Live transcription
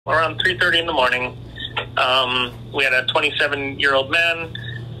Around 3:30 in the morning, we had a 27-year-old man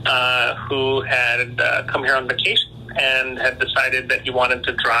who had come here on vacation and had decided that he wanted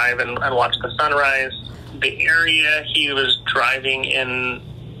to drive and watch the sunrise. The area he was driving in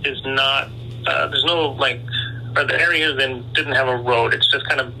is not, there's no, or the area he was in didn't have a road. It's just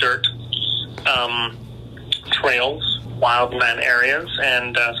kind of dirt trails, wildland areas.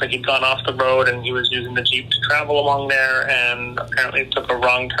 And so he'd gone off the road and he was using the Jeep to travel along there, and apparently took a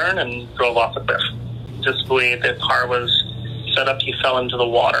wrong turn and drove off the cliff. Just the way the car was set up, he fell into the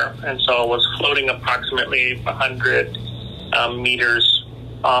water, and so was floating approximately 100 meters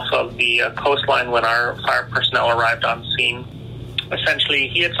off of the coastline when our fire personnel arrived on scene. Essentially,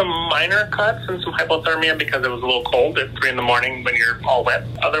 he had some minor cuts and some hypothermia because it was a little cold at 3 in the morning when you're all wet.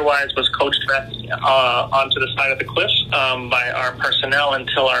 Otherwise, was coached back onto the side of the cliff by our personnel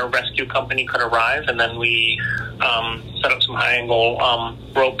until our rescue company could arrive, and then we set up some high-angle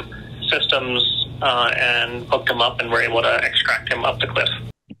rope systems and hooked him up, and were able to extract him up the cliff.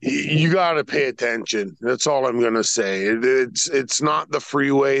 You got to pay attention. That's all I'm going to say. It's not the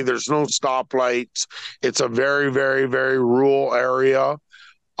freeway. There's no stoplights. It's a very, very, very rural area.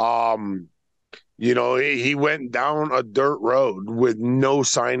 He went down a dirt road with no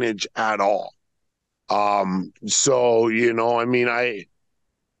signage at all. I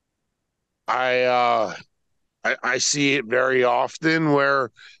see it very often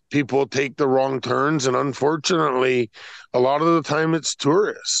where people take the wrong turns, and unfortunately, a lot of the time it's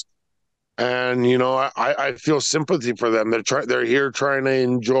tourists. And I feel sympathy for them. They're here trying to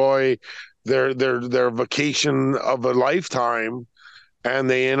enjoy their vacation of a lifetime, and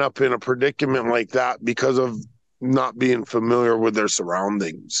they end up in a predicament like that because of not being familiar with their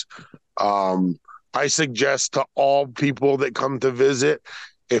surroundings. I suggest to all people that come to visit,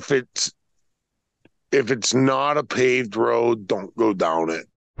 if it's not a paved road, don't go down it.